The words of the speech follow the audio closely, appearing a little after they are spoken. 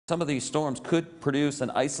Some of these storms could produce an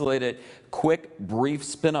isolated, quick, brief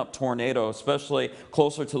spin-up tornado, especially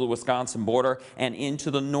closer to the Wisconsin border and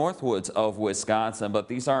into the northwoods of Wisconsin. But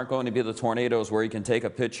these aren't going to be the tornadoes where you can take a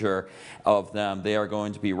picture of them. They are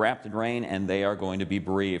going to be wrapped in rain, and they are going to be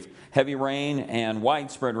brief. Heavy rain and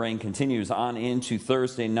widespread rain continues on into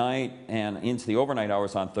Thursday night and into the overnight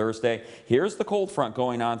hours on Thursday. Here's the cold front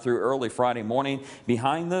going on through early Friday morning.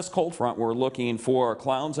 Behind this cold front, we're looking for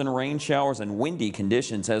clouds and rain showers and windy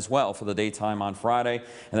conditions as well for the daytime on Friday.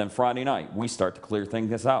 And then Friday night, we start to clear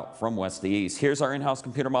things out from west to east. Here's our in-house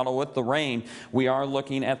computer model with the rain. We are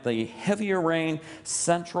looking at the heavier rain,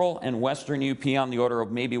 central and western UP on the order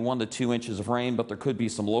of maybe 1 to 2 inches of rain, but there could be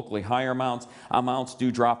some locally higher amounts. Amounts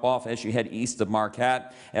do drop off as you head east of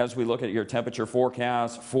Marquette. As we look at your temperature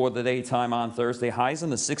forecast for the daytime on Thursday, highs in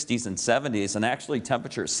the 60s and 70s, and actually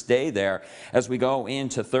temperatures stay there as we go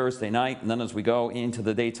into Thursday night. And then as we go into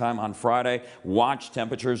the daytime on Friday, watch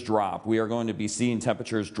temperatures drop. We are going to be seeing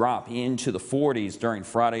temperatures drop into the 40s during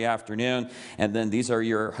Friday afternoon, and then these are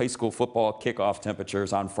your high school football kickoff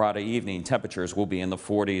temperatures on Friday evening. Temperatures will be in the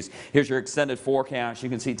 40s. Here's your extended forecast. You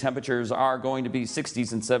can see temperatures are going to be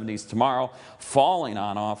 60s and 70s tomorrow, falling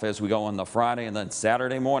on off as we go on the Friday, and then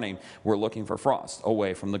Saturday morning we're looking for frost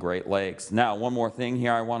away from the Great Lakes. Now, one more thing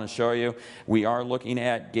here I want to show you. We are looking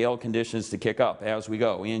at gale conditions to kick up as we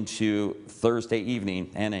go into Thursday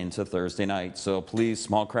evening and into Thursday night. So please,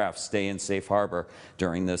 small craft, stay in safe harbor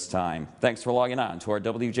during this time. Thanks for logging on to our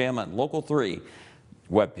WJMN Local 3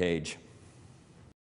 webpage.